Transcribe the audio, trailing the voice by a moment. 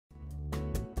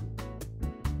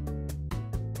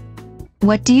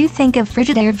What do you think of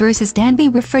Frigidaire versus Danby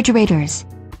refrigerators?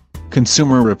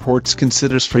 Consumer Reports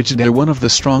considers Frigidaire one of the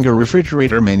stronger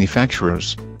refrigerator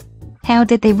manufacturers. How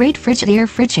did they rate Frigidaire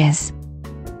fridges?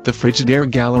 The Frigidaire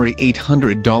Gallery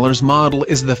 $800 model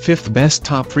is the 5th best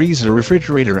top freezer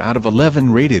refrigerator out of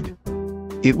 11 rated.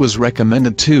 It was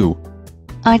recommended too.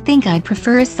 I think I'd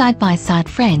prefer a side-by-side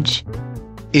fridge.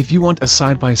 If you want a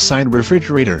side-by-side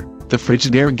refrigerator, the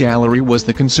Frigidaire Gallery was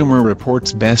the Consumer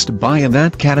Reports best buy in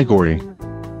that category.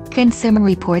 Consumer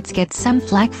Reports gets some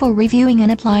flack for reviewing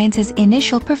an appliance's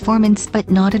initial performance but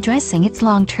not addressing its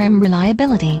long-term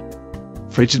reliability.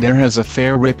 Frigidaire has a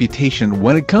fair reputation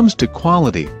when it comes to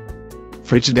quality.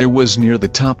 Frigidaire was near the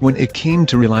top when it came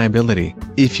to reliability,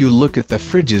 if you look at the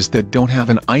fridges that don't have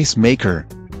an ice maker.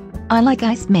 I like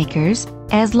ice makers,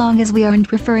 as long as we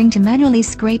aren't referring to manually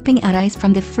scraping out ice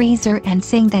from the freezer and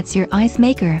saying that's your ice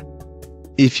maker.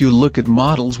 If you look at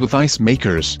models with ice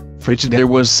makers, Frigidaire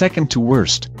was second to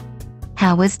worst.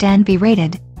 How was Danby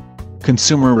rated?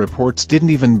 Consumer Reports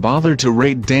didn't even bother to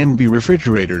rate Danby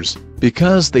refrigerators,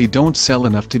 because they don't sell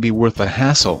enough to be worth the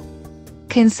hassle.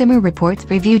 Consumer Reports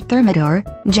reviewed Thermador,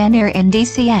 Jenner and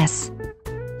DCS.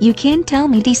 You can't tell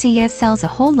me DCS sells a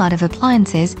whole lot of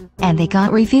appliances, and they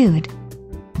got reviewed.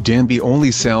 Danby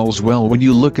only sells well when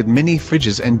you look at mini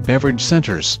fridges and beverage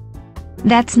centers.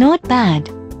 That's not bad.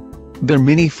 Their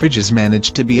mini fridges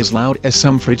manage to be as loud as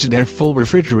some Frigidaire full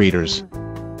refrigerators.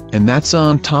 And that's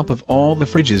on top of all the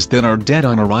fridges that are dead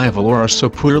on arrival or are so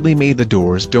poorly made the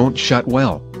doors don't shut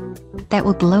well. That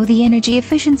will blow the energy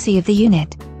efficiency of the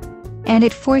unit. And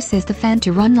it forces the fan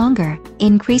to run longer,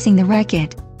 increasing the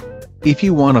racket. If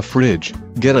you want a fridge,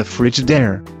 get a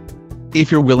Frigidaire.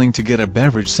 If you're willing to get a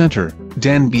beverage center,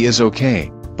 Danby is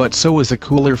okay, but so is a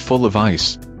cooler full of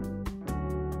ice.